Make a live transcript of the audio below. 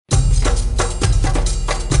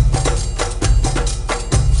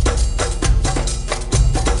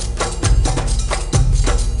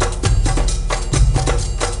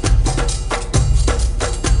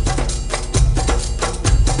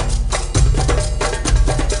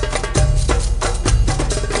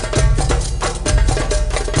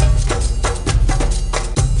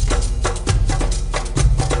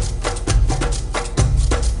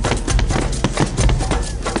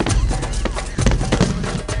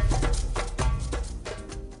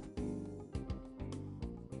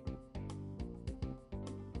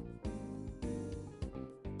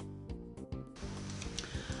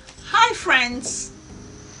Hi friends,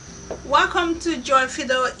 welcome to Joy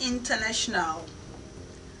Fido International.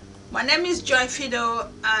 My name is Joy Fido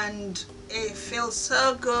and it feels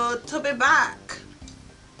so good to be back.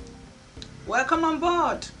 Welcome on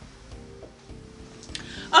board.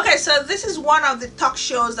 Okay, so this is one of the talk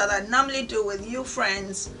shows that I normally do with you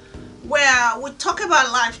friends, where we talk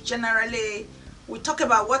about life generally, we talk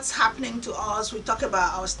about what's happening to us, we talk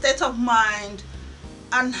about our state of mind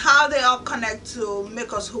and how they all connect to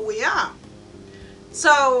make us who we are.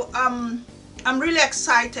 So I'm really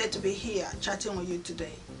excited to be here chatting with you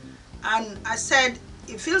today. And I said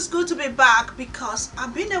it feels good to be back because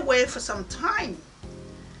I've been away for some time.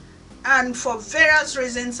 And for various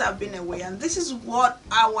reasons I've been away. And this is what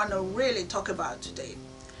I want to really talk about today.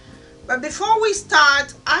 But before we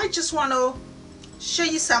start, I just want to show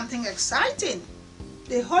you something exciting.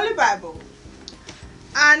 The Holy Bible.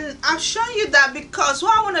 And I've shown you that because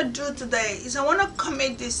what I want to do today is I want to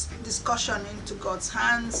commit this discussion into God's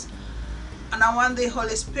hands, and I want the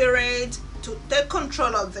Holy Spirit to take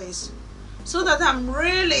control of this so that I'm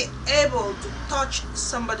really able to touch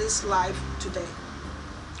somebody's life today.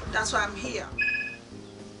 That's why I'm here.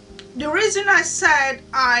 The reason I said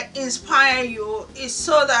I inspire you is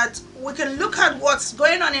so that we can look at what's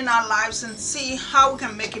going on in our lives and see how we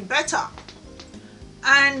can make it better.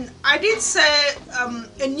 And I did say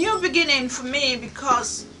a new beginning for me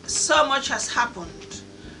because so much has happened.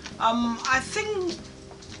 I think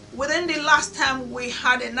within the last time we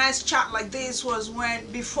had a nice chat like this was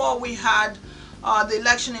before we had the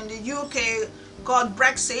election in the UK called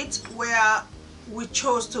Brexit, where we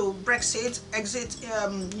chose to exit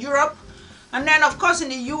Europe. And then of course in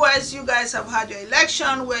the US you guys have had your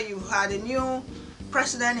election where you've had a new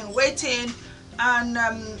president in waiting. And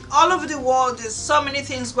all over the world there's so many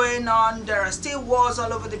things going on. There are still wars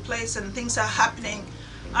all over the place and things are happening.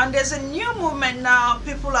 And there's a new movement now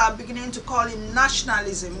people are beginning to call it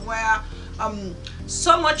nationalism, where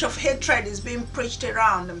so much of hatred is being preached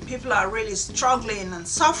around and people are really struggling and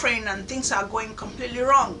suffering and things are going completely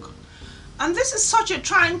wrong. And this is such a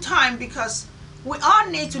trying time because we all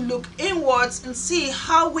need to look inwards and see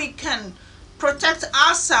how we can protect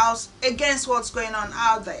ourselves against what's going on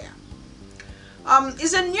out there.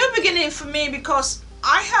 It's a new beginning for me because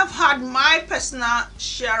I have had my personal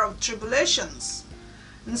share of tribulations.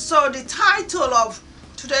 And so the title of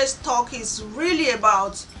today's talk is really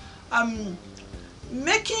about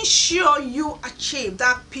making sure you achieve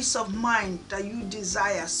that peace of mind that you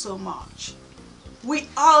desire so much. We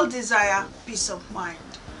all desire peace of mind.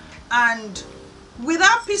 And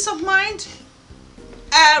without peace of mind,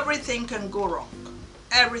 everything can go wrong.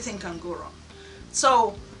 Everything can go wrong.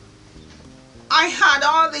 So I had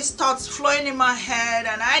all these thoughts flowing in my head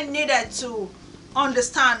and I needed to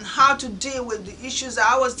understand how to deal with the issues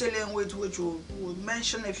I was dealing with, which we'll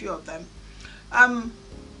mention a few of them.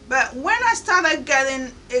 But when I started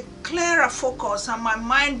getting a clearer focus and my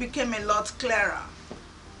mind became a lot clearer,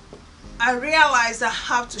 I realized I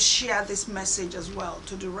have to share this message as well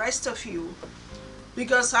to the rest of you,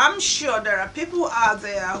 because I'm sure there are people out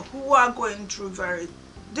there who are going through very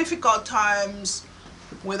difficult times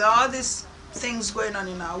with all these things going on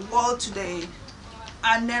in our world today.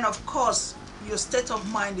 And then of course your state of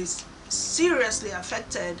mind is seriously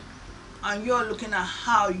affected and you're looking at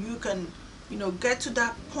how you can get to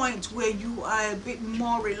that point where you are a bit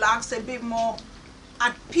more relaxed, a bit more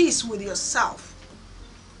at peace with yourself.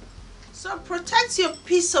 So protect your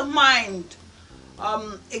peace of mind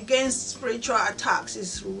against spiritual attacks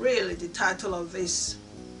is really the title of this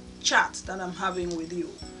chat that I'm having with you.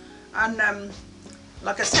 And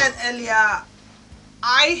like I said earlier,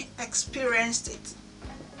 I experienced it,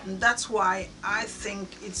 and that's why I think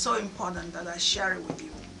it's so important that I share it with you.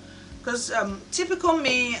 Because typical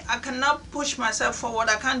me, I cannot push myself forward,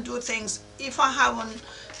 I can't do things if I haven't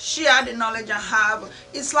shared the knowledge I have.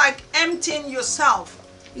 It's like emptying yourself.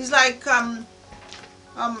 It's like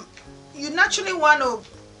you naturally want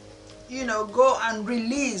to go and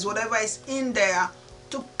release whatever is in there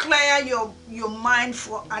to clear your mind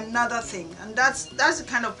for another thing. And that's the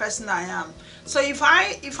kind of person I am. So if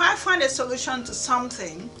I find a solution to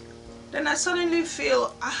something, then I suddenly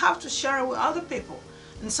feel I have to share it with other people.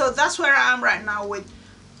 And so that's where I am right now with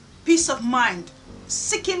peace of mind,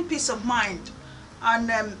 seeking peace of mind,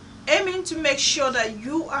 and aiming to make sure that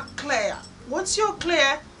you are clear. Once you're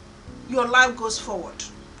clear, your life goes forward.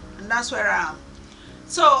 And that's where I am.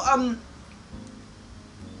 So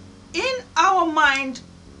in our mind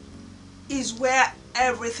is where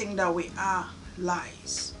everything that we are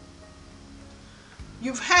lies.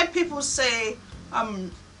 You've heard people say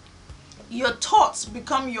your thoughts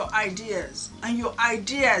become your ideas, and your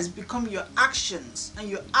ideas become your actions, and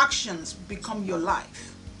your actions become your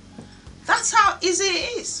life. That's how easy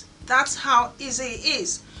it is. That's how easy it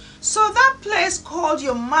is. So that place called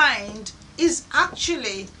your mind is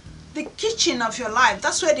actually the kitchen of your life.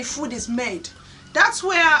 That's where the food is made. That's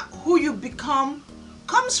where who you become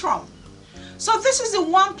comes from. So this is the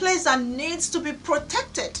one place that needs to be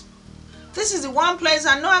protected. This is the one place,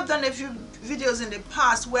 I know I've done a few videos in the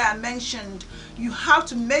past where I mentioned you have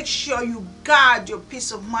to make sure you guard your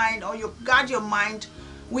peace of mind, or you guard your mind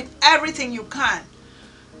with everything you can.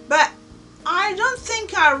 But I don't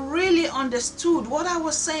think I really understood what I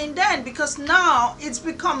was saying then, because now it's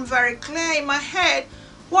become very clear in my head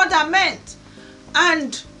what I meant.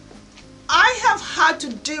 And I have had to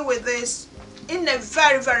deal with this in a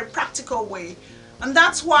very, very practical way. And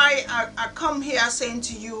that's why I come here saying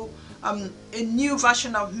to you a new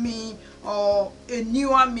version of me, or a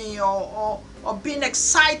newer me, or being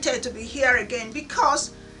excited to be here again,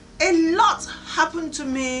 because a lot happened to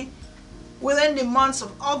me within the months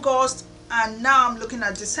of August, and now I'm looking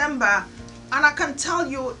at December, and I can tell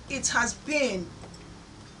you it has been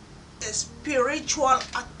a spiritual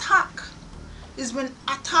attack. It's been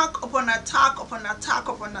attack upon attack upon attack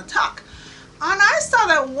upon attack. And I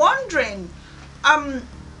started wondering,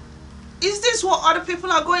 is this what other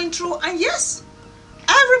people are going through? And yes,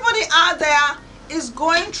 everybody out there is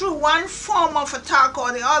going through one form of attack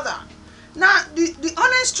or the other. Now, the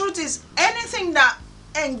honest truth is, anything that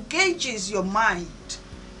engages your mind,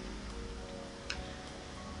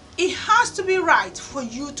 it has to be right for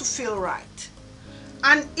you to feel right.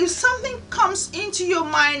 And if something comes into your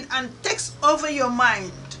mind and takes over your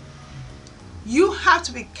mind, you have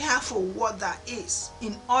to be careful what that is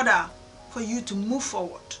in order for you to move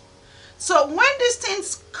forward. So when these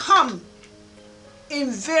things come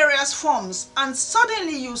in various forms, and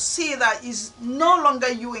suddenly you see that it's no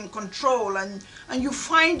longer you in control, and you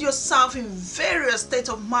find yourself in various states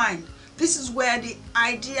of mind, this is where the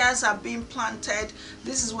ideas are being planted.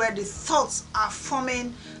 This is where the thoughts are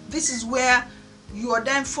forming. This is where you are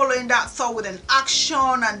then following that thought with an action,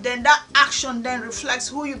 and then that action then reflects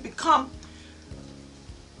who you become.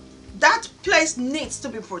 That place needs to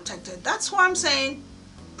be protected. That's why I'm saying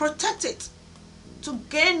protect it, to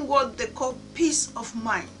gain what they call peace of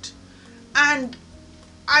mind. And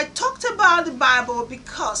I talked about the Bible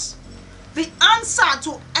because the answer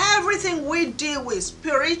to everything we deal with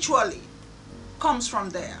spiritually comes from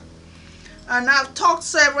there. And I've talked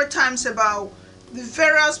several times about the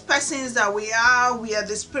various persons that we are. We are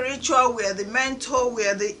the spiritual, we are the mental, we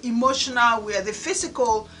are the emotional, we are the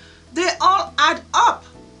physical. They all add up.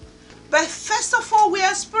 But first of all, we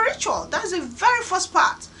are spiritual. That's the very first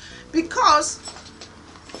part. Because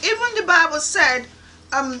even the Bible said,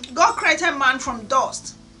 God created man from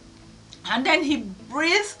dust, and then he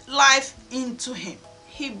breathed life into him.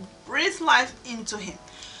 He breathed life into him.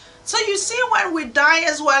 So you see, when we die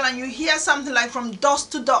as well, and you hear something like from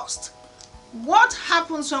dust to dust, what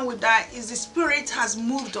happens when we die is the spirit has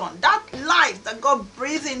moved on. That life that God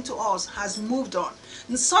breathed into us has moved on.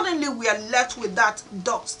 And suddenly we are left with that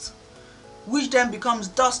dust, which then becomes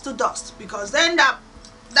dust to dust, because then that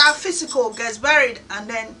physical gets buried, and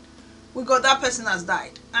then we got that person has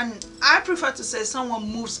died. And I prefer to say someone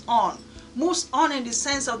moves on in the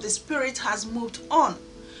sense of the spirit has moved on.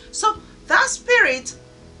 So that spirit,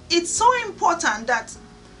 it's so important that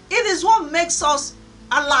it is what makes us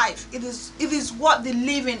alive. It is what the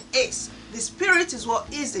living is. The spirit is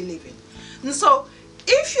what is the living. And so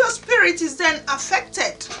if your spirit is then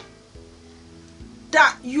affected,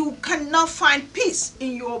 that you cannot find peace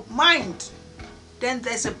in your mind, then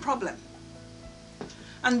there's a problem.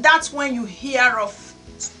 And that's when you hear of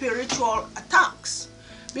spiritual attacks.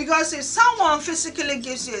 Because if someone physically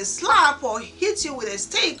gives you a slap or hits you with a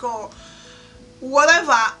stick or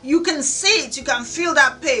whatever, you can see it, you can feel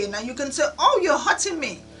that pain, and you can say, oh, you're hurting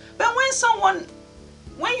me. But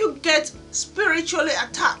when you get spiritually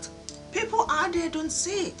attacked, people out there don't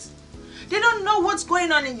see it. They don't know what's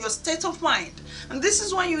going on in your state of mind. And this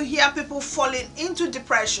is when you hear people falling into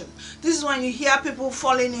depression. This is when you hear people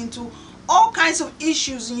falling into all kinds of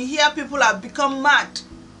issues, and you hear people have become mad.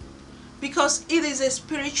 Because it is a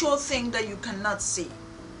spiritual thing that you cannot see.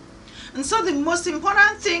 And so the most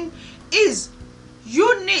important thing is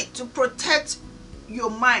you need to protect your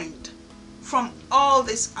mind from all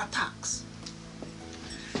these attacks.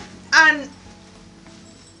 And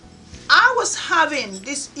I was having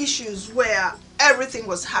these issues where everything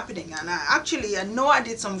was happening, and I know I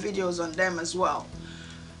did some videos on them as well.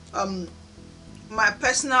 My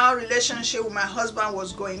personal relationship with my husband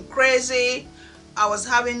was going crazy. I was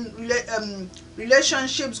having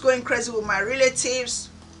relationships going crazy with my relatives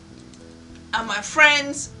and my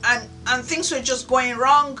friends, and things were just going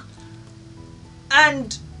wrong.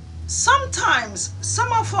 And sometimes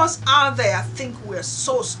some of us out there think we're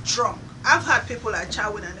so strong. I've had people I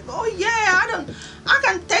chat with and they go, oh yeah, I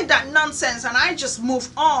can take that nonsense and I just move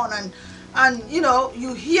on. And you know,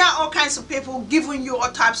 you hear all kinds of people giving you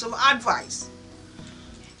all types of advice.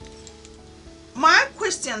 My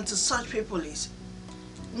question to such people is,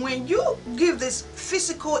 when you give this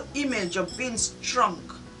physical image of being strong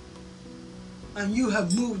and you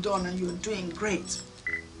have moved on and you're doing great,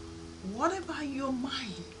 what about your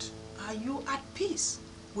mind? Are you at peace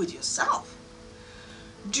with yourself?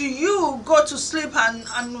 Do you go to sleep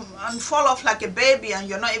and fall off like a baby and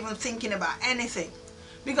you're not even thinking about anything?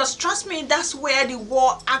 Because trust me, that's where the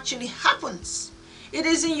war actually happens. It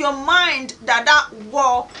is in your mind that that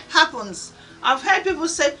war happens. I've heard people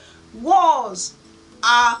say wars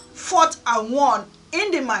are fought and won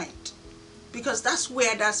in the mind, because that's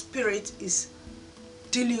where that spirit is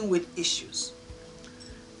dealing with issues.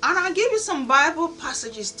 And I'll give you some Bible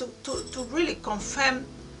passages to really confirm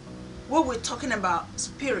what we're talking about,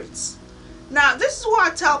 spirits. Now, this is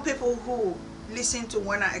what I tell people who listen to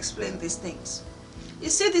when I explain these things. You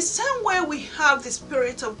see, the same way we have the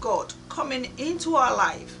Spirit of God coming into our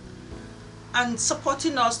life and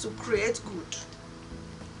supporting us to create good,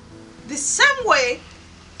 the same way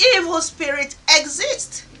evil spirits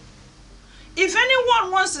exist. If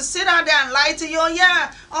anyone wants to sit out there and lie to you, oh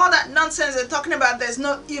yeah, all that nonsense they're talking about, there's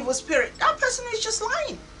no evil spirit, that person is just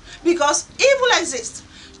lying. Because evil exists.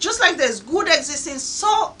 Just like there's good existing,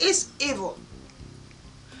 so is evil.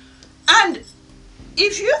 And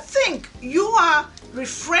if you think you are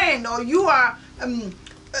refrained or you are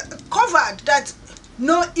covered, that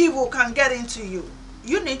no evil can get into you,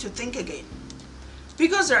 you need to think again.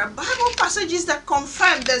 Because there are Bible passages that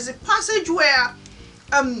confirm. There's a passage where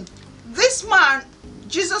this man,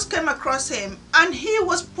 Jesus came across him and he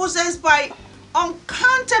was possessed by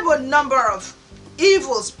uncountable number of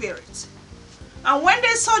evil spirits. And when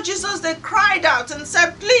they saw Jesus, they cried out and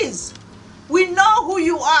said, please, we know who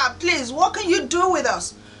you are. Please, what can you do with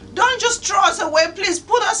us? Don't just throw us away. Please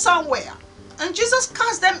put us somewhere. And Jesus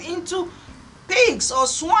cast them into pigs or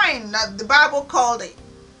swine, that the Bible called it.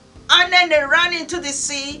 And then they ran into the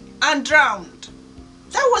sea and drowned.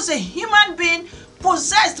 That was a human being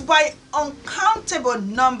possessed by uncountable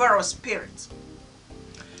number of spirits.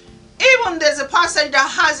 Even there's a passage that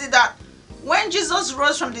has it that when Jesus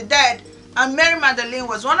rose from the dead and Mary Magdalene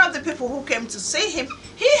was one of the people who came to see him,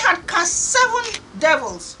 he had cast 7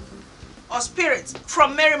 devils or spirits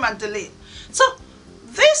from Mary Magdalene. So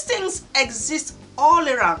these things exist all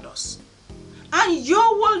around us. And you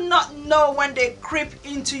will not know when they creep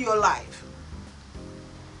into your life.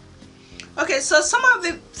 Okay, so some of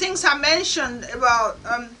the things I mentioned about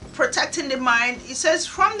protecting the mind, it says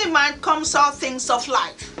from the mind comes all things of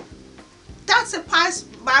life. That's a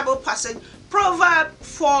Bible passage,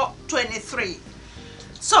 Proverbs 4:23.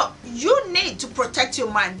 So you need to protect your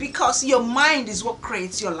mind, because your mind is what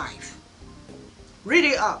creates your life. Read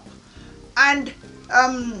it up. And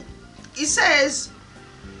it says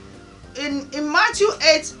in Matthew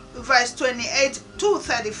 8 verse 28 to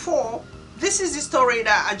 34, this is the story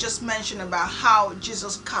that I just mentioned about how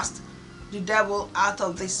Jesus cast the devil out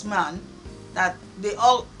of this man, that they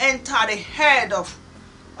all entered a herd of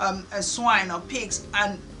a swine or pigs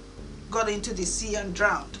and got into the sea and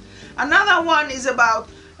drowned. Another one is about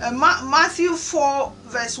Matthew 4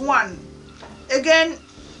 verse 1, again,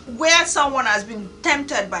 where someone has been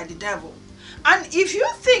tempted by the devil. And if you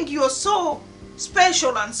think you're so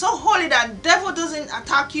special and so holy that the devil doesn't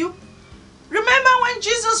attack you, remember when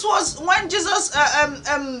Jesus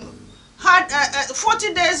had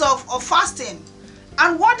 40 days of fasting,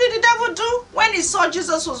 and what did the devil do when he saw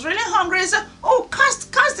Jesus was really hungry? He said, oh,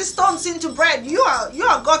 cast the stones into bread. You are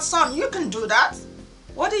God's son, you can do that.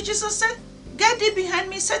 What did Jesus say? Get thee behind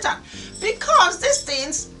me, Satan. Because these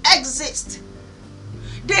things exist,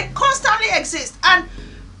 they constantly exist. And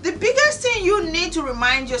the biggest thing you need to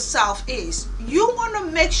remind yourself is you want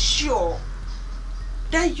to make sure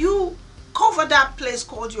that you cover that place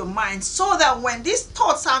called your mind, so that when these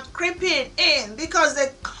thoughts are creeping in, because they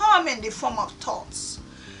come in the form of thoughts.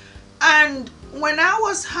 And when I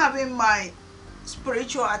was having my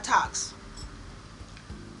spiritual attacks,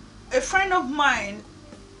 a friend of mine,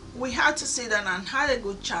 we had to sit down and had a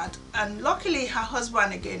good chat. And luckily her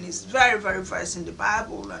husband again is very, very versed in the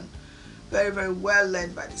Bible and very, very well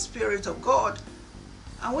led by the Spirit of God.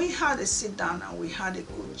 And we had a sit down and we had a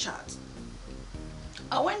good chat.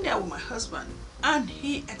 I went there with my husband and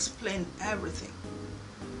he explained everything.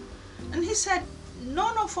 And he said,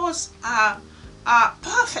 none of us are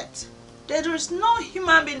perfect. There is no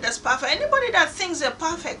human being that's perfect. Anybody that thinks they're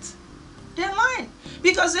perfect, they're lying.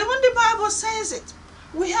 Because even the Bible says it.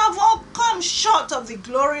 We have all come short of the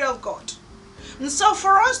glory of God. And so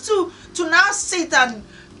for us to now sit and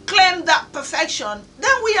claim that perfection,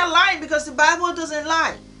 then we are lying, because the Bible doesn't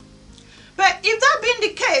lie. But if that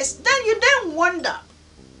being the case, then you then wonder,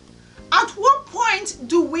 at what point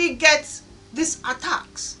do we get these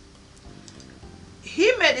attacks?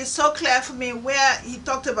 He made it so clear for me where he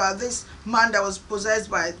talked about this man that was possessed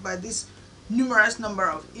by this numerous number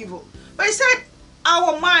of evil. But he said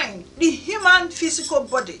our mind, the human physical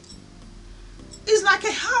body, is like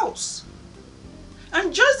a house.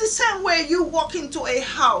 And just the same way you walk into a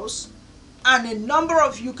house, and a number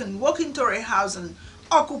of you can walk into a house and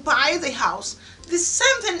occupy the house, the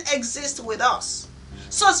same thing exists with us.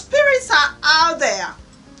 So spirits are out there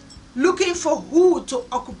looking for who to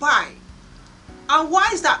occupy. And why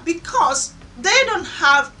is that? Because they don't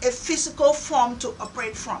have a physical form to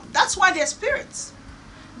operate from. That's why they're spirits.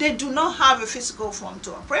 They do not have a physical form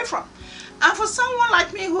to operate from. And for someone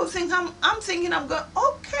like me who think I'm thinking, I'm going,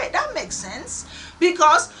 okay, that makes sense.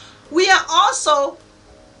 Because we are also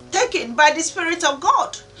taken by the Spirit of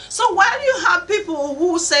God. So while you have people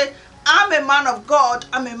who say, I'm a man of God,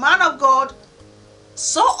 I'm a man of God,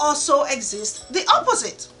 so also exists the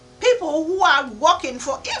opposite. People who are working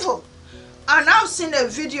for evil. And I've seen a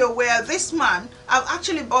video where this man, I've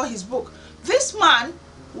actually bought his book. This man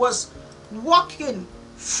was working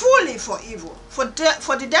fully for evil, for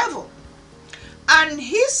the devil. And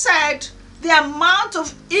he said the amount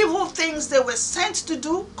of evil things they were sent to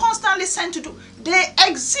do, constantly sent to do, they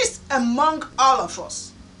exist among all of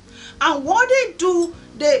us. And what they do,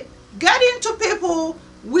 they get into people,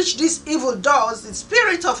 which this evil does, the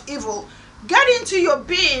spirit of evil, get into your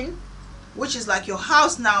being, which is like your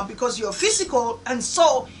house now, because you're physical, and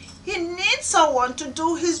so he needs someone to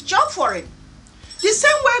do his job for him. The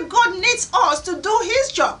same way God needs us to do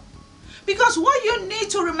his job. Because what you need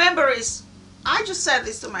to remember is, I just said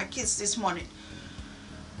this to my kids this morning,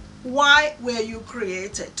 why were you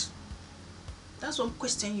created? That's one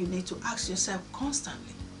question you need to ask yourself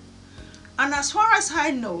constantly. And as far as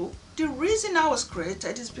I know, the reason I was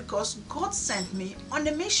created is because God sent me on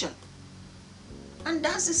a mission. And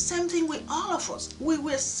that's the same thing with all of us. We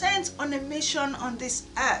were sent on a mission on this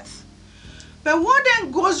earth. But what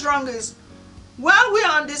then goes wrong is, while we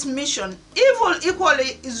are on this mission, evil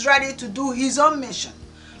equally is ready to do his own mission.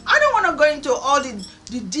 I don't want to go into all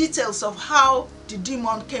the details of how the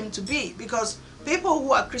demon came to be, because people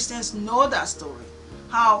who are Christians know that story.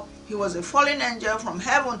 How he was a fallen angel from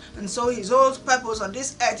heaven, and so his whole purpose on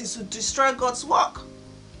this earth is to destroy God's work.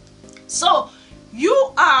 So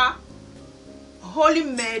you are wholly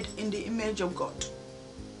made in the image of God.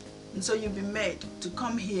 And so you've been made to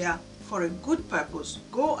come here for a good purpose.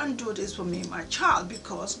 Go and do this for me, my child,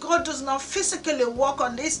 because God does not physically walk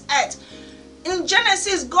on this earth. In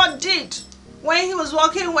Genesis, God did. When he was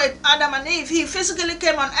walking with Adam and Eve, he physically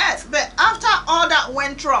came on earth. But after all that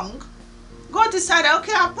went wrong, God decided,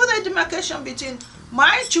 okay, I'll put a demarcation between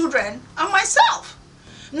my children and myself.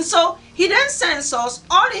 And so he then sends us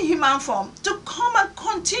all in human form to come and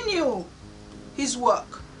continue his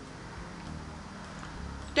work.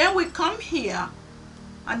 Then we come here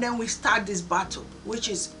and then we start this battle, which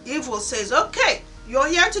is evil says, okay, you're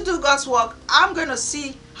here to do God's work. I'm going to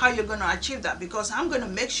see how you're going to achieve that, because I'm going to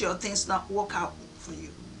make sure things not work out for you.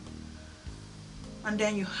 And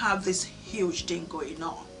then you have this huge thing going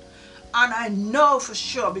on. And I know for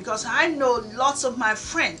sure, because I know lots of my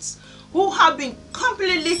friends who have been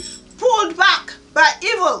completely pulled back by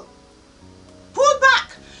evil. Pulled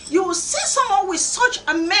back. You will see someone with such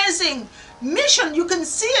amazing mission. You can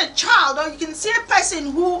see a child, or you can see a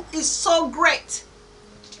person who is so great.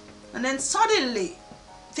 And then suddenly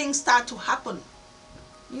things start to happen.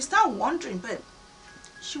 You start wondering, but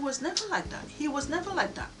she was never like that. He was never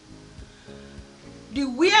like that. The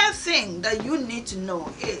weird thing that you need to know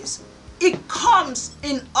is it comes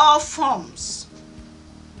in all forms.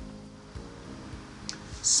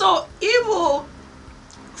 So evil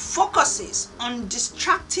focuses on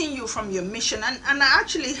distracting you from your mission, and I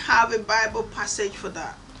actually have a Bible passage for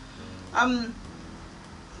that. I'm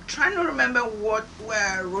trying to remember where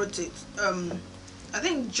I wrote it. I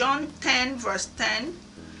think John 10 verse 10.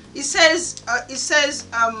 It says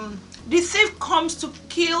the thief comes to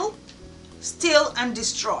kill, steal, and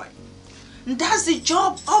destroy. And that's the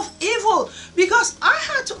job of evil. Because I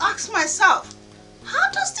had to ask myself,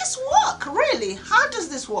 how does this work? Really? How does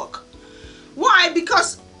this work? Why?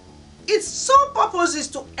 Because its sole purpose is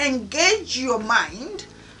to engage your mind.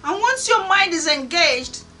 And once your mind is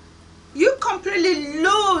engaged, you completely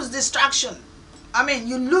lose distraction. I mean,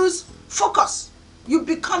 you lose focus. You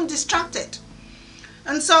become distracted.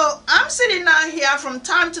 And so I'm sitting down here from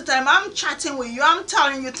time to time, I'm chatting with you, I'm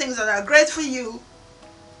telling you things that are great for you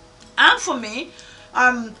and for me.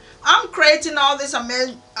 I'm creating all these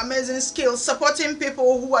amazing skills, supporting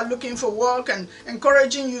people who are looking for work and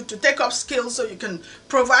encouraging you to take up skills so you can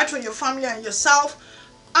provide for your family and yourself.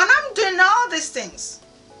 And I'm doing all these things.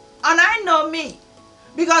 And I know me.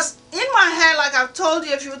 Because in my head, like I've told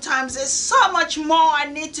you a few times, there's so much more I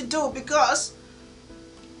need to do, because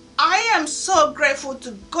I am so grateful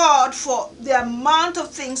to God for the amount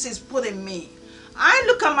of things He's put in me. I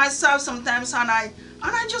look at myself sometimes and I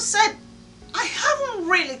just said, I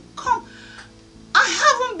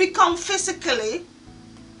haven't become physically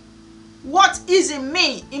what is in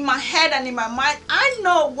me, in my head and in my mind. I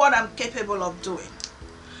know what I'm capable of doing.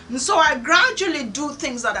 And so I gradually do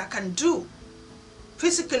things that I can do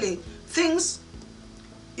physically, things,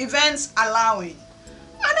 events allowing.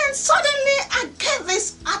 And then suddenly I get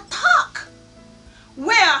this attack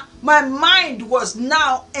where my mind was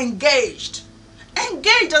now engaged.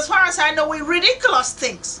 Engaged, as far as I know, with ridiculous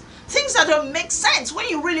things. Things that don't make sense. When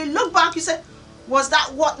you really look back, you say, was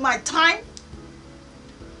that worth my time?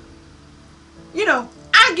 You know,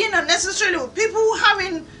 arguing unnecessarily with people,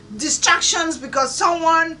 having distractions because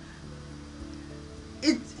someone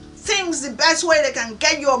thinks the best way they can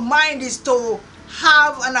get your mind is to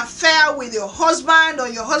have an affair with your husband, or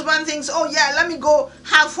your husband thinks, oh yeah, let me go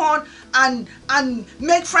have fun and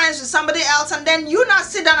make friends with somebody else, and then you not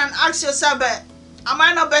sit down and ask yourself, but am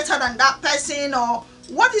I not better than that person? Or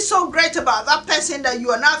what is so great about that person that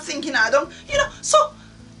you are not thinking I don't, so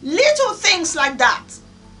little things like that.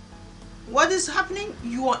 What is happening?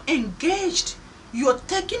 You are engaged. You are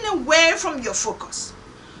taken away from your focus.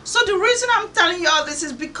 So the reason I'm telling you all this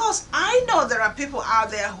is because I know there are people out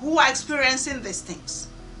there who are experiencing these things.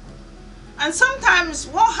 And sometimes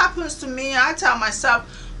what happens to me, I tell myself,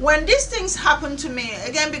 when these things happen to me,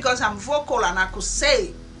 again because I'm vocal and I could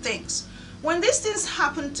say things, when these things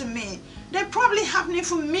happen to me, they're probably happening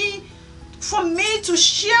for me to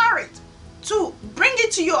share it, to bring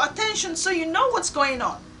it to your attention so you know what's going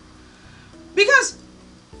on. Because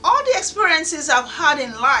all the experiences I've had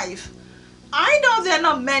in life, I know they're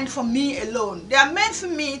not meant for me alone. They are meant for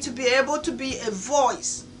me to be able to be a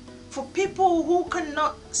voice for people who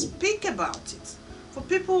cannot speak about it, for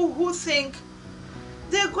people who think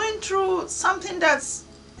they're going through something that's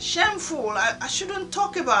shameful. I shouldn't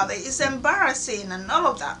talk about it. It's embarrassing and all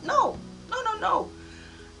of that. No.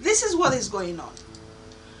 This is what is going on.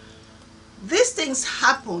 These things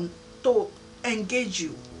happen to engage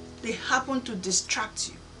you. They happen to distract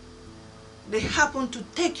you. They happen to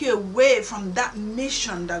take you away from that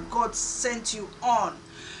mission that God sent you on.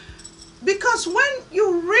 Because when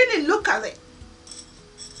you really look at it,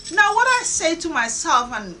 now what I say to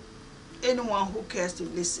myself and anyone who cares to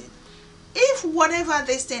listen, if whatever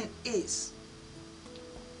this thing is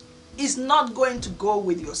not going to go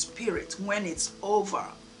with your spirit when it's over,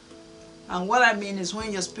 and what I mean is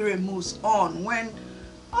when your spirit moves on, when,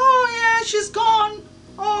 oh yeah, she's gone,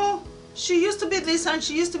 oh, she used to be this and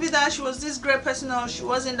she used to be that, she was this great person or she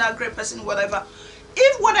wasn't that great person, whatever.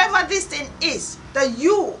 If whatever this thing is that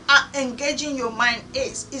you are engaging your mind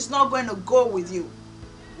is not going to go with you,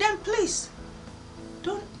 then please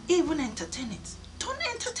don't even entertain it. Don't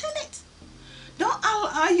entertain it. Don't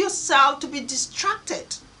allow yourself to be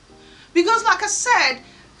distracted. Because like I said,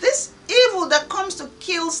 this evil that comes to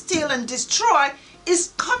kill, steal and destroy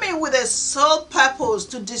is coming with a sole purpose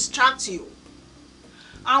to distract you.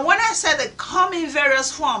 And when I say they come in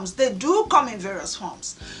various forms, they do come in various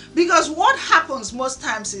forms. Because what happens most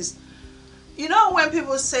times is, when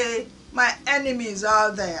people say, my enemies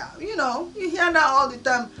are there, you hear that all the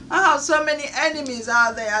time. I have so many enemies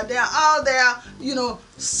out there. They are out there,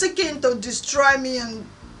 seeking to destroy me. And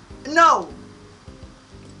no,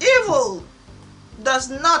 evil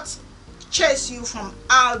does not chase you from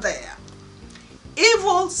out there.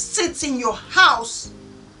 Evil sits in your house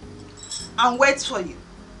and waits for you.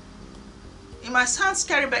 It might sound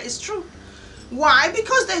scary, but it's true. Why?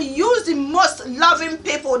 Because they use the most loving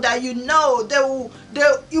people that you know.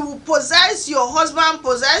 You will possess your husband,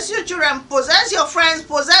 possess your children, possess your friends,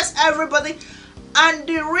 possess everybody. And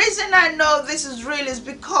the reason I know this is real is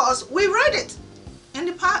because we read it in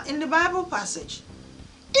the Bible passage.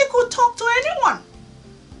 He could talk to anyone.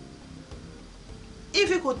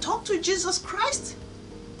 If he could talk to Jesus Christ,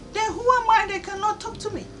 then who am I that cannot talk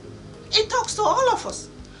to me? He talks to all of us.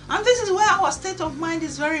 And this is where our state of mind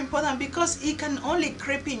is very important, because it can only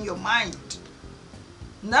creep in your mind.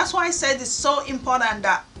 And that's why I said it's so important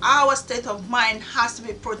that our state of mind has to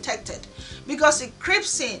be protected, because it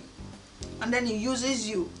creeps in and then it uses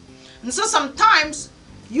you. And so sometimes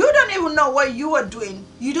you don't even know what you are doing.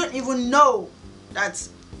 You don't even know that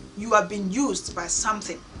you are being used by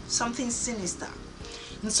something sinister.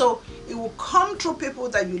 And so it will come through people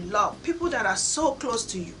that you love, people that are so close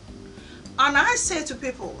to you. And I say to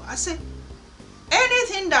people, I say,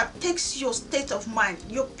 anything that takes your state of mind,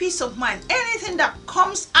 your peace of mind, anything that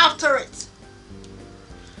comes after it,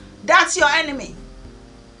 that's your enemy.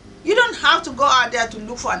 You don't have to go out there to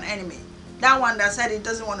look for an enemy. That one that said he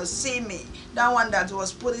doesn't want to see me, that one that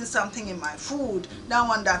was putting something in my food, that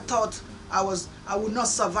one that thought I would not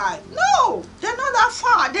survive. No, they're not that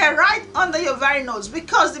far. They're right under your very nose,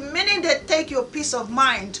 because the minute they take your peace of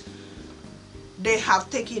mind, they have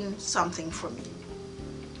taken something from you.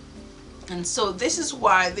 And so this is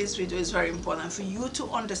why this video is very important, for you to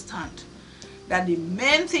understand that the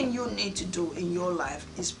main thing you need to do in your life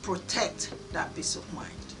is protect that peace of mind.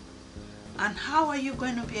 And how are you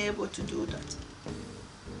going to be able to do that?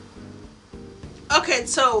 Okay,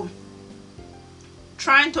 so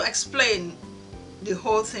trying to explain the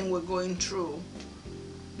whole thing we're going through.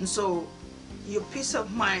 And so your peace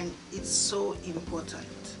of mind is so important.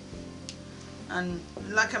 And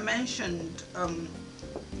like I mentioned,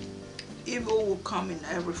 evil will come in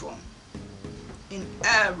every form. In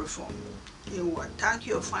every form. It will attack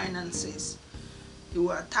your finances. It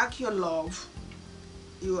will attack your love.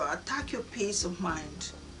 It will attack your peace of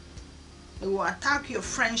mind. It will attack your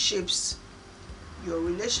friendships, your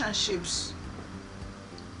relationships.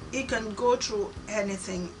 It can go through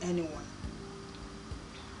anything, anyone.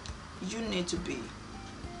 You need to be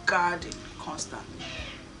guarded constantly.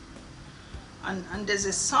 And there's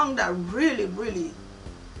a song that really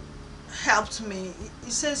helped me.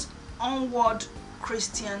 It says, "Onward,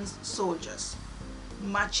 Christian soldiers,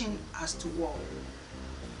 marching as to war."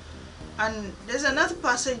 And there's another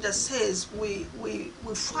passage that says we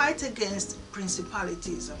fight against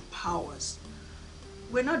principalities and powers.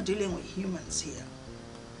 We're not dealing with humans here,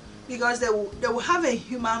 because they will have a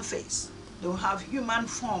human face. They will have human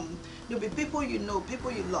form. There'll be people you know,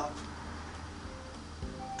 people you love,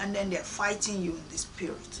 and then they're fighting you in the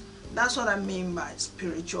spirit. That's what I mean by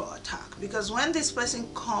spiritual attack. Because when this person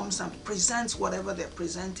comes and presents whatever they're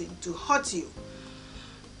presenting to hurt you,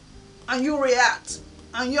 and you react,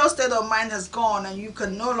 and your state of mind has gone and you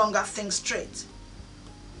can no longer think straight,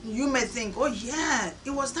 you may think, oh yeah, it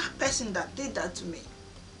was that person that did that to me.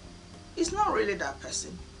 It's not really that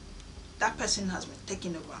person. That person has been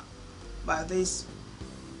taken over by these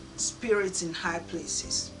spirits in high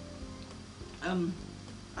places.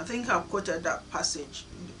 I think I've quoted that passage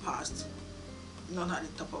in the past, not at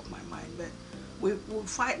the top of my mind, but we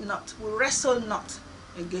fight not, we wrestle not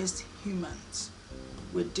against humans.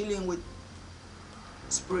 We're dealing with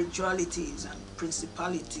spiritualities and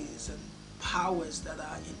principalities and powers that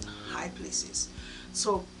are in high places.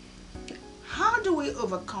 So how do we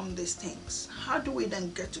overcome these things? How do we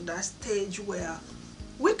then get to that stage where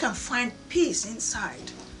we can find peace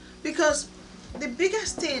inside? Because the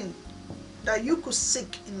biggest thing that you could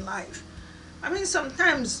seek in life, I mean,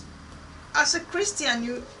 sometimes as a Christian,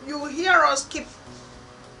 you hear us keep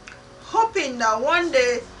hoping that one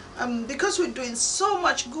day, because we're doing so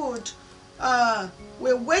much good,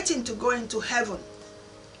 we're waiting to go into heaven.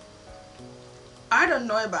 I don't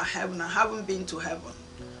know about heaven. I haven't been to heaven,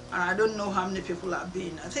 and I don't know how many people have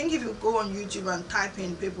been. I think if you go on YouTube and type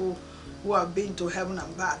in people who have been to heaven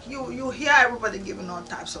and back, you hear everybody giving all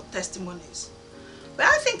types of testimonies. But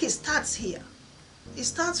I think it starts here. It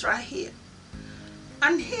starts right here.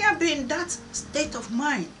 And here being that state of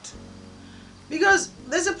mind. Because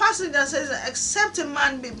there's a passage that says, except a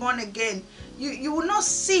man be born again, you will not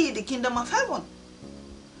see the kingdom of heaven.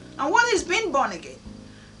 And what is being born again?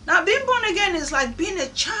 Now, being born again is like being a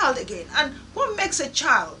child again. And what makes a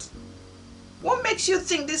child? What makes you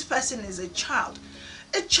think this person is a child?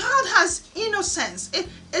 A child has innocence.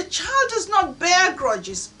 A child does not bear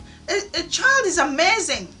grudges. A child is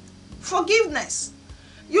amazing. Forgiveness.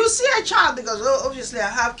 You see a child, because obviously I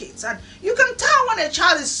have kids, and you can tell when a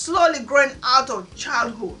child is slowly growing out of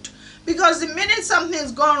childhood, because the minute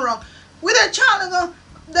something's gone wrong with a child,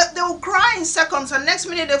 they will cry in seconds, and next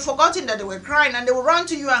minute they've forgotten that they were crying, and they will run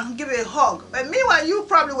to you and give you a hug. But meanwhile, you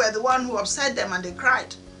probably were the one who upset them and they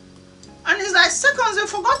cried, and it's like seconds they've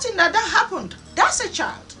forgotten that happened. That's a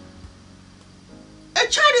child. A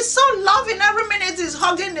child is so loving. Every minute is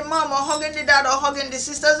hugging the mom or hugging the dad or hugging the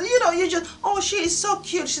sisters. You just, oh, she is so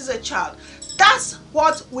cute. She's a child. That's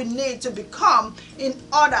what we need to become in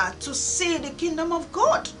order to see the kingdom of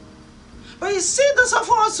God. But you see, those of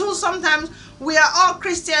us who sometimes we are all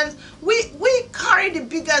Christians, we carry the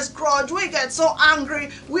biggest grudge. We get so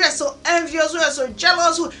angry, we are so envious, we are so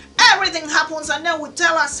jealous. Everything happens, and then we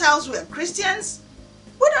tell ourselves we are Christians.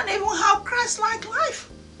 We don't even have Christ-like life.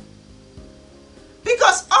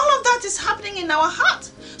 Because all of that is happening in our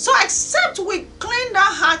heart. So except we clean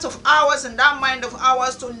that heart of ours and that mind of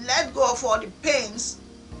ours to let go of all the pains,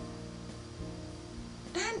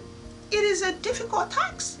 then it is a difficult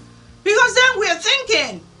task. Because then we're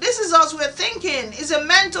thinking, this is us, we're thinking, it's a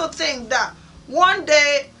mental thing that one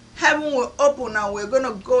day heaven will open and we're going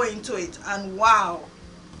to go into it, and wow,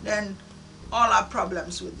 then all our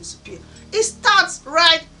problems will disappear. It starts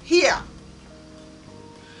right here.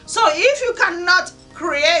 So if you cannot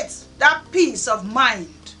create that peace of mind,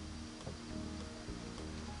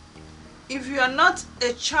 if you are not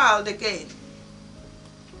a child again,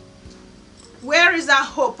 where is that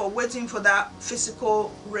hope of waiting for that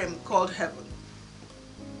physical realm called heaven?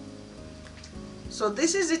 So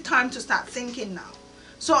this is the time to start thinking now.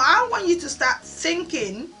 So I want you to start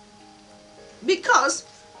thinking, because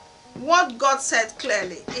what God said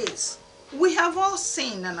clearly is, we have all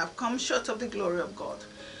sinned and have come short of the glory of God.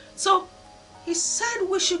 So he said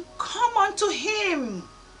we should come unto him.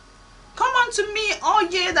 Come unto me, all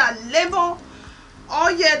ye that labor,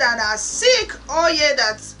 all ye that are sick, all ye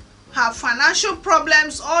that have financial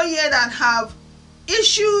problems, all ye that have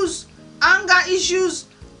issues, anger issues,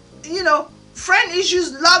 friend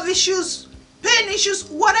issues, love issues, pain issues,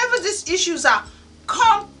 whatever these issues are,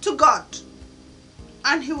 come to God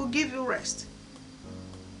and he will give you rest.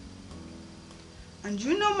 And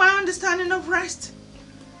you know my understanding of rest?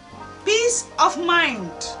 Peace of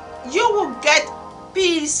mind. You will get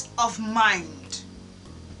peace of mind.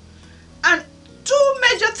 And two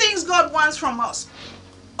major things God wants from us.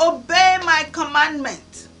 Obey my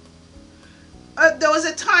commandment. There was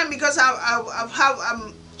a time, because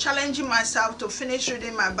I'm challenging myself to finish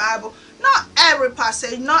reading my Bible. Not every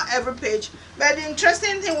passage, not every page. But the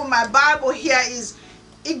interesting thing with my Bible here is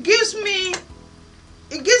it gives me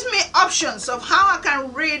options of how I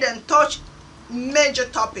can read and touch major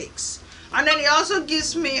topics. And then it also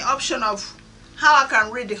gives me option of how I can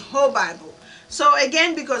read the whole Bible. So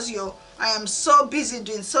again, because I am so busy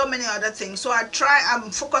doing so many other things, so I'm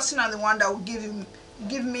focusing on the one that will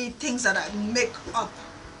give me things that make up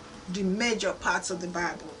the major parts of the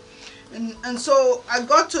Bible. And so I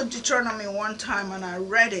got to Deuteronomy one time and I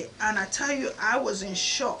read it, and I tell you, I was in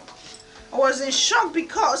shock. I was in shock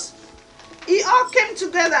because it all came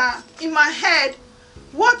together in my head.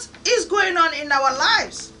 What is going on in our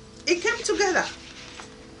lives? It came together.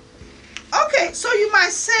 Okay, so you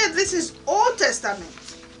might say this is Old Testament.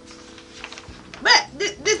 But the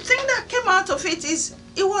thing that came out of it is,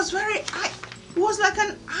 it was like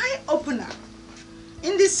an eye-opener.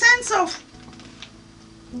 In the sense of,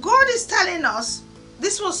 God is telling us,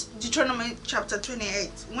 this was Deuteronomy chapter 28.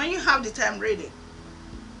 When you have the time, read it.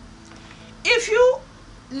 If you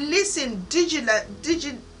listen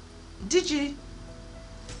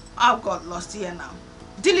I've got lost here now.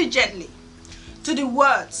 Diligently to the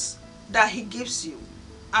words that he gives you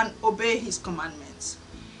and obey his commandments,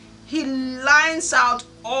 he lines out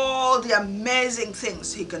all the amazing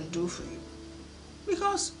things he can do for you.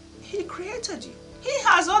 Because he created you. He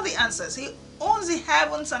has all the answers. He owns the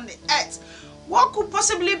heavens and the earth. What could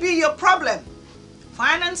possibly be your problem?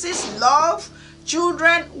 Finances, love,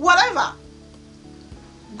 children, whatever.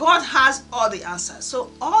 God has all the answers.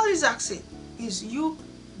 So all he's asking is you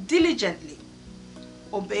diligently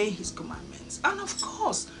obey his commandments. And of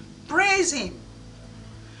course, praise him.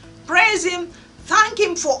 Praise him. Thank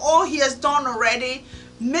him for all he has done already.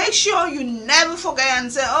 Make sure you never forget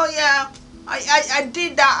and say, oh yeah, I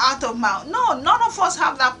did that out of mouth. No, none of us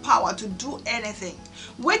have that power to do anything.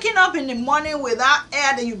 Waking up in the morning with that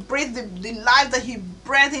air that you breathe, the life that he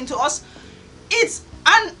breathed into us, it's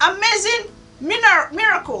an amazing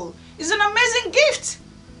miracle. It's an amazing gift.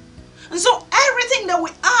 And so everything that we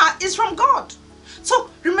are is from God. So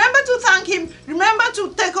remember to thank him. Remember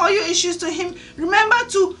to take all your issues to him. Remember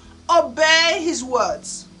to obey his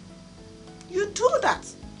words. You do that.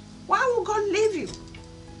 Why would God leave you?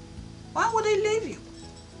 Why would he leave you?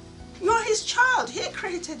 You're his child. He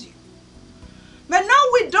created you. But now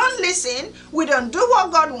we don't listen. We don't do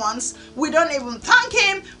what God wants. We don't even thank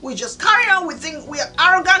him. We just carry on. We think we are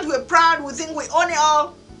arrogant. We're proud. We think we own it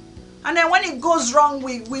all. And then when it goes wrong,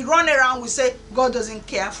 we run around. We say God doesn't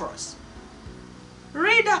care for us.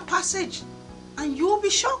 Read that passage and you'll be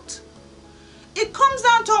shocked. It comes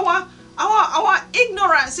down to our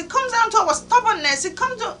ignorance. It comes down to our stubbornness. It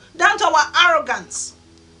comes down to our arrogance.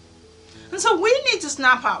 And so we need to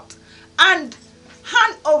snap out and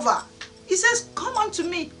hand over. He says, come unto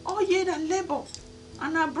me, all ye that labor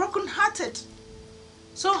and are brokenhearted.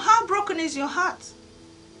 So how broken is your heart?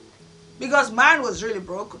 Because mine was really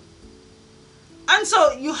broken. And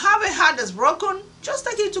so you have a heart that's broken, just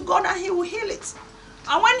take it to God and he will heal it.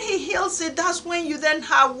 And when he heals it, that's when you then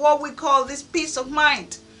have what we call this peace of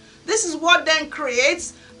mind. This is what then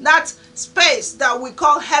creates that space that we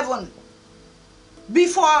call heaven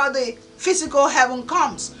before the physical heaven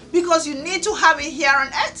comes. Because you need to have it here on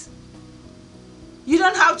earth. You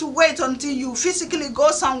don't have to wait until you physically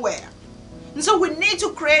go somewhere. And so we need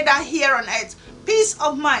to create that here on earth, peace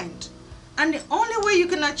of mind. And the only way you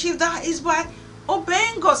can achieve that is by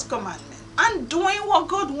obeying God's commandment and doing what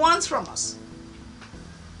God wants from us.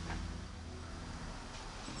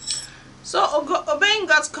 So obeying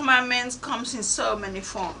God's commandments comes in so many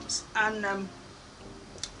forms. And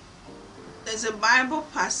there's a Bible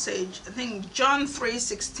passage, I think John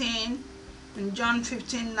 3:16 and John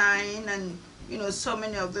 15:9, and so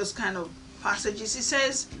many of those kind of passages. It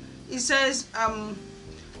says,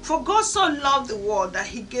 for God so loved the world that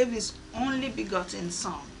he gave his only begotten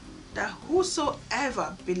Son, that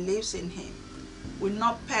whosoever believes in him will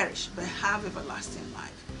not perish but have everlasting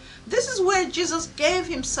life. This is where Jesus gave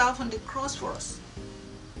himself on the cross for us.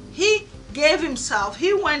 He gave himself,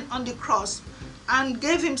 he went on the cross and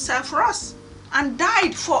gave himself for us and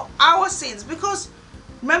died for our sins. Because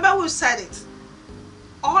remember, we said it,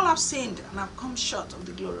 all have sinned and have come short of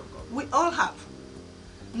the glory of God. We all have.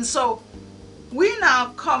 And so we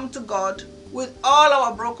now come to God with all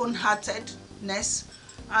our brokenheartedness,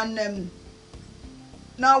 and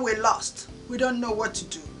now we're lost. We don't know what to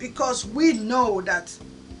do, because we know that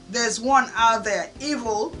there's one out there,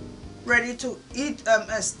 evil, ready to eat,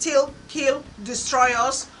 steal, kill, destroy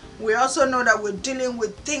us. We also know that we're dealing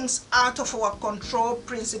with things out of our control,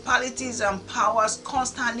 principalities and powers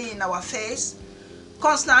constantly in our face,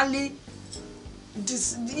 constantly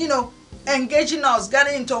engaging us,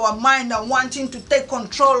 getting into our mind and wanting to take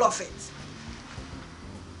control of it.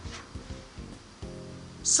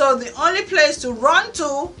 So the only place to run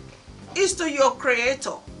to is to your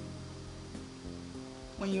Creator.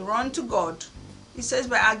 When you run to God, he says,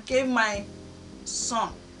 but I gave my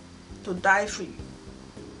Son to die for you.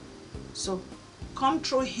 So come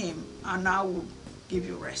through him and I will give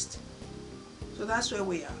you rest. So that's where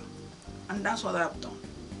we are. And that's what I've done.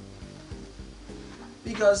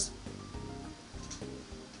 Because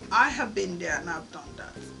I have been there and I've done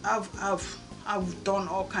that. I've done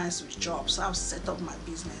all kinds of jobs. I've set up my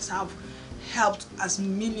business. I've helped as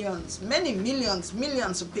millions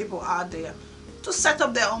of people out there to set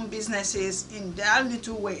up their own businesses in their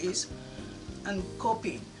little ways and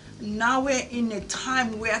coping. Now we're in a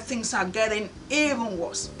time where things are getting even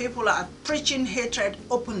worse. People are preaching hatred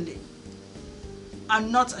openly.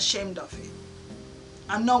 I'm not ashamed of it.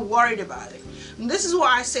 I'm not worried about it. And this is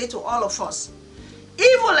what I say to all of us.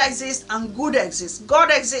 Evil exists and good exists. God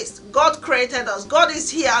exists. God created us. God is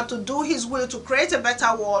here to do his will, to create a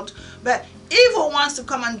better world. But evil wants to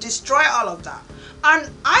come and destroy all of that. And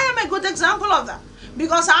I am a good example of that.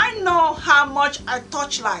 Because I know how much I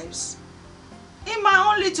touch lives in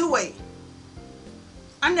my own little way.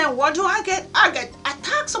 And then what do I get? I get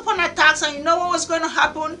attacks upon attacks, and you know what was going to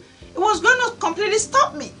happen? It was going to completely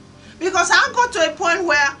stop me. Because I got to a point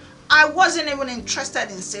where I wasn't even interested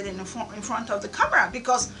in sitting in front of the camera,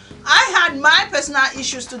 because I had my personal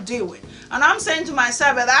issues to deal with. And I'm saying to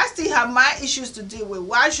myself, but I still have my issues to deal with.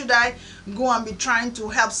 Why should I go and be trying to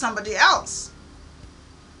help somebody else?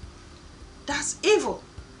 That's evil.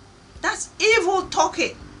 That's evil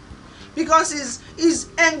talking. Because he's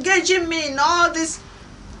engaging me in all these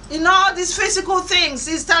physical things.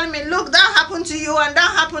 He's telling me, look, that happened to you and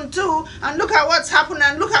that happened too, and look at what's happened,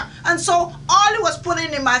 and so all he was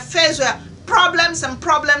putting in my face were problems and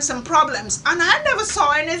problems and problems. And I never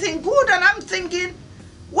saw anything good, and I'm thinking,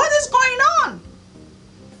 what is going on?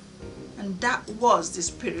 And that was the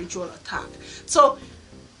spiritual attack. So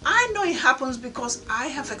I know it happens because I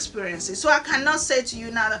have experienced it. So I cannot say to you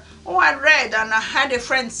now that, oh, I read and I had a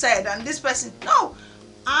friend said, and this person. No,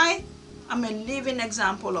 I am a living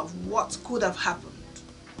example of what could have happened.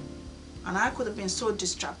 And I could have been so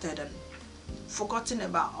distracted and forgotten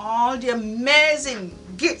about all the amazing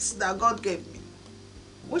gifts that God gave me,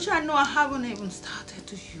 which I know I haven't even started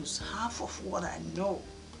to use half of what I know.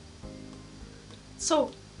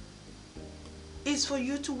 So it's for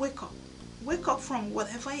you to wake up. Wake up from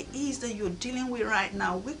whatever it is that you're dealing with right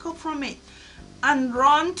now. Wake up from it and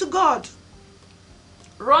run to God.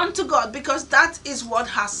 Run to God, because that is what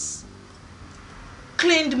has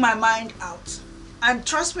cleaned my mind out. And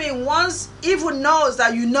trust me, once evil knows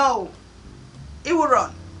that you know, it will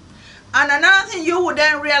run. And another thing you will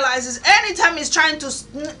then realize is anytime he's trying to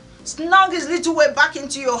snug his little way back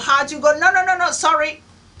into your heart, you go, no, sorry.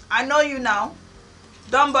 I know you now.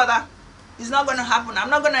 Don't bother. It's not going to happen. I'm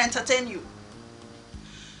not going to entertain you.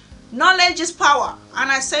 Knowledge is power.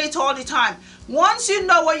 And I say it all the time. Once you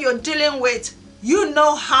know what you're dealing with, you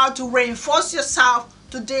know how to reinforce yourself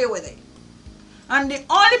to deal with it. And the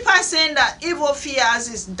only person that evil fears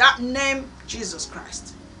is that name, Jesus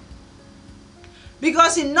Christ.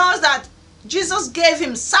 Because he knows that Jesus gave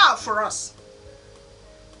himself for us.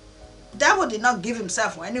 Devil did not give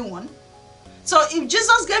himself for anyone. So if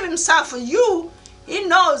Jesus gave himself for you, he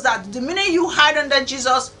knows that the minute you hide under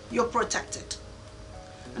Jesus, you're protected.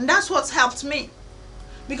 And that's what's helped me.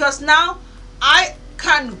 Because now I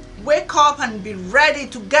can wake up and be ready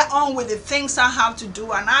to get on with the things I have to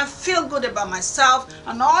do, and I feel good about myself,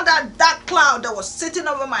 and all that dark cloud that was sitting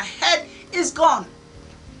over my head is gone.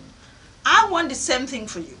 I want the same thing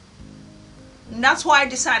for you. And that's why I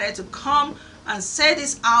decided to come and say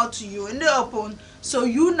this out to you in the open, so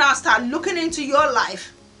you now start looking into your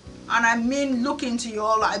life. And I mean look into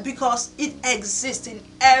your life, because it exists in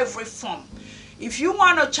every form. If you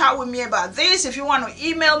want to chat with me about this, if you want to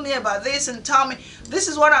email me about this and tell me, this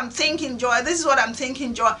is what I'm thinking, Joy, this is what I'm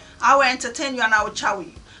thinking, Joy, I will entertain you and I will chat with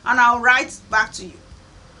you. And I will write back to you.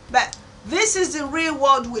 But this is the real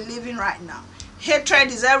world we live in right now. Hatred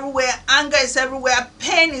is everywhere, anger is everywhere,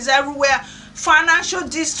 pain is everywhere, financial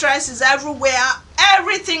distress is everywhere,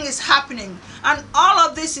 everything is happening. And all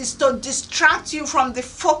of this is to distract you from the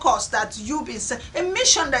focus that you've been sent, a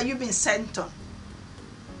mission that you've been sent on.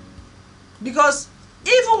 Because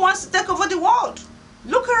evil wants to take over the world.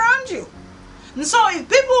 Look around you. And so if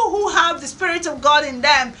people who have the Spirit of God in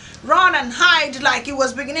them run and hide like it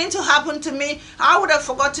was beginning to happen to me, I would have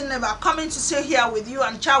forgotten about coming to sit here with you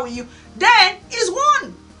and chat with you, then it's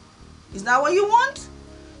won. Is that what you want?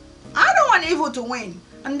 I don't want evil to win.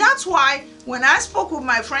 And that's why when I spoke with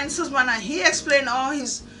my friend Sussman and he explained all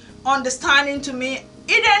his understanding to me,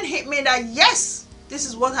 it then hit me that yes, this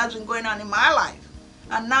is what has been going on in my life.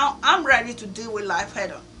 And now I'm ready to deal with life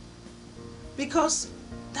head on. Because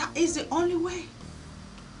that is the only way.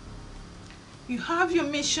 You have your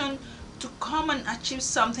mission to come and achieve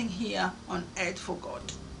something here on earth for God.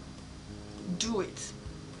 Do it.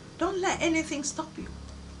 Don't let anything stop you.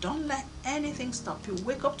 Don't let anything stop you.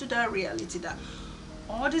 Wake up to that reality that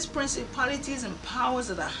all these principalities and powers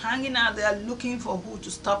that are hanging out there looking for who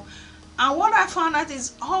to stop. And what I found out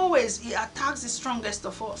is always it attacks the strongest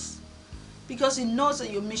of us. Because it knows that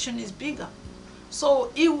your mission is bigger.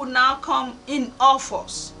 So it will now come in all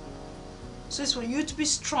force. So it's for you to be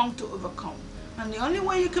strong to overcome. And the only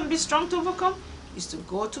way you can be strong to overcome is to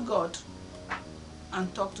go to God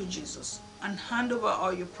and talk to Jesus and hand over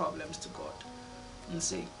all your problems to God and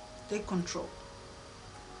say, take control.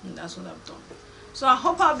 And that's what I've done. So I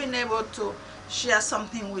hope I've been able to share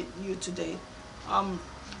something with you today.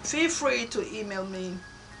 Feel free to email me,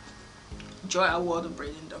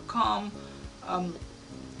 joy@worldofbraiding.com.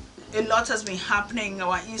 A lot has been happening.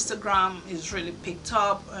 Our Instagram is really picked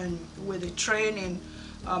up, and with the training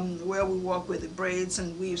where we work with the braids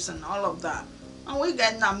and weaves and all of that, and we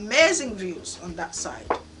get amazing views on that side.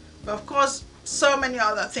 But of course, so many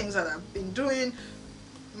other things that I've been doing.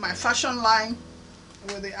 My fashion line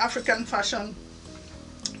with the African fashion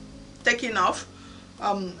taking off.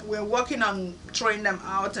 We're working on throwing them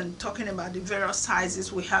out and talking about the various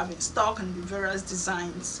sizes we have in stock and the various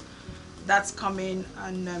designs that's coming.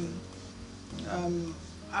 And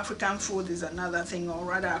African food is another thing, or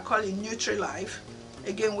rather I call it NutriLife.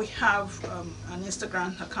 Again, we have an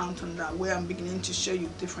Instagram account on that where I'm beginning to show you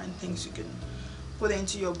different things you can put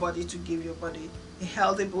into your body to give your body a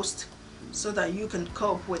healthy boost so that you can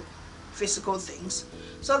cope with physical things.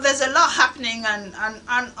 So there's a lot happening, and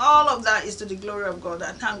all of that is to the glory of God.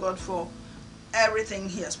 I thank God for everything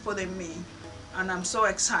He has put in me, and I'm so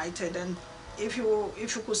excited. And if you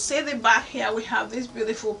could see the back here, we have this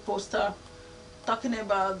beautiful poster talking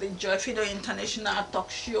about the Joy Fido International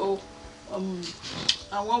Talk Show, and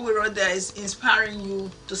what we wrote there is inspiring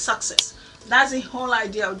you to success. That's the whole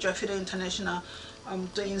idea of Joy Fido International,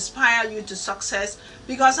 to inspire you to success,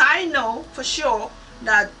 because I know for sure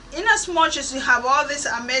that in as much as you have all these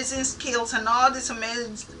amazing skills and all this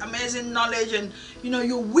amazing knowledge, and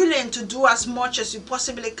you're willing to do as much as you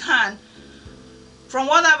possibly can, from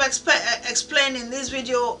what I've explained in this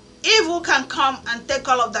video, evil can come and take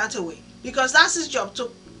all of that away, because that's his job, to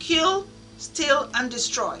kill, steal and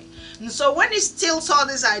destroy. And so when it steals all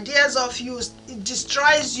these ideas of you, it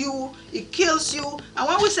destroys you, it kills you. And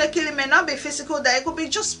when we say kill, it may not be physical death, it could be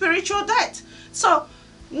just spiritual death. So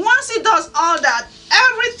once it does all that,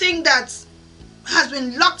 everything that has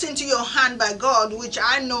been locked into your hand by God, which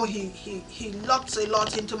I know he locked a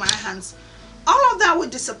lot into my hands, all of that will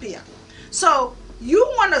disappear. So you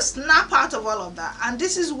want to snap out of all of that, and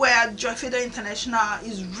this is where Joy Fidel International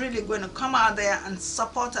is really going to come out there and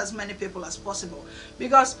support as many people as possible,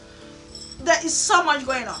 because there is so much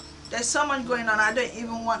going on. There's so much going on. I don't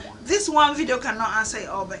even want, this one video cannot answer it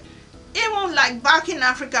all. But even like back in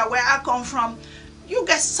Africa where I come from, you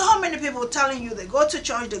get so many people telling you they go to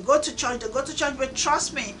church, they go to church, they go to church, but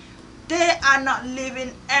trust me, they are not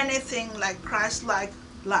living anything like Christ-like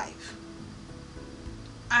life.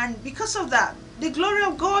 And because of that, the glory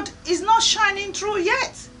of God is not shining through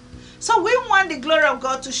yet. So we want the glory of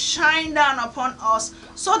God to shine down upon us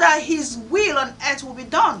so that his will on earth will be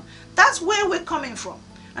done. That's where we're coming from.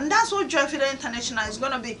 And that's what Joy Fidel International is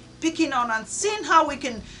going to be picking on and seeing how we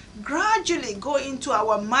can gradually go into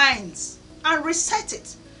our minds and reset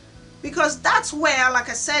it. Because that's where, like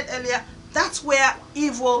I said earlier, that's where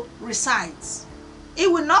evil resides. It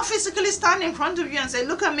will not physically stand in front of you and say,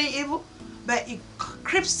 look at me, evil, but it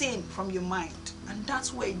creeps in from your mind. And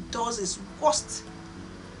that's where it does its worst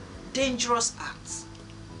dangerous acts.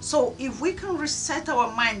 So if we can reset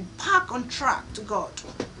our mind back on track to God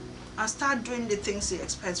and start doing the things he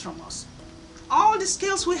expects from us, all the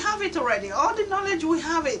skills, we have it already, all the knowledge, we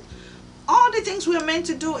have it, all the things we are meant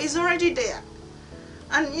to do is already there.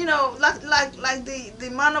 And you know, like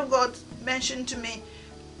the man of God mentioned to me,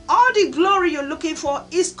 all the glory you're looking for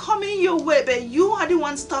is coming your way, but you are the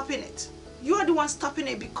one stopping it. You are the one stopping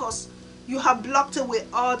it because you have blocked away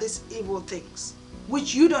all these evil things,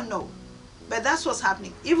 which you don't know. But that's what's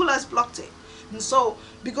happening. Evil has blocked it. And so,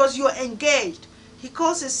 because you're engaged, he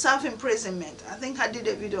calls it self-imprisonment. I think I did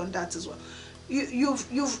a video on that as well.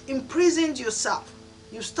 You've imprisoned yourself.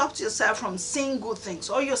 You've stopped yourself from seeing good things.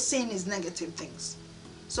 All you're seeing is negative things.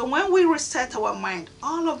 So when we reset our mind,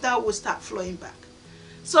 all of that will start flowing back.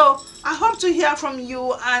 So I hope to hear from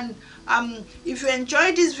you, and if you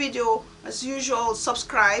enjoyed this video, as usual,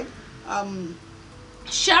 subscribe,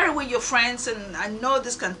 share it with your friends, and I know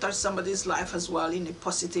this can touch somebody's life as well in a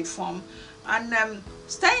positive form. And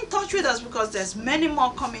stay in touch with us, because there's many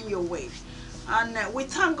more coming your way. And we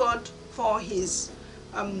thank God for his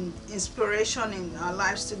inspiration in our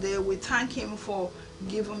lives today. We thank him for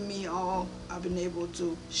giving me all I've been able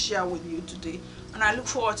to share with you today, and I look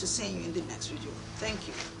forward to seeing you in the next video. Thank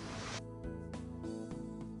you.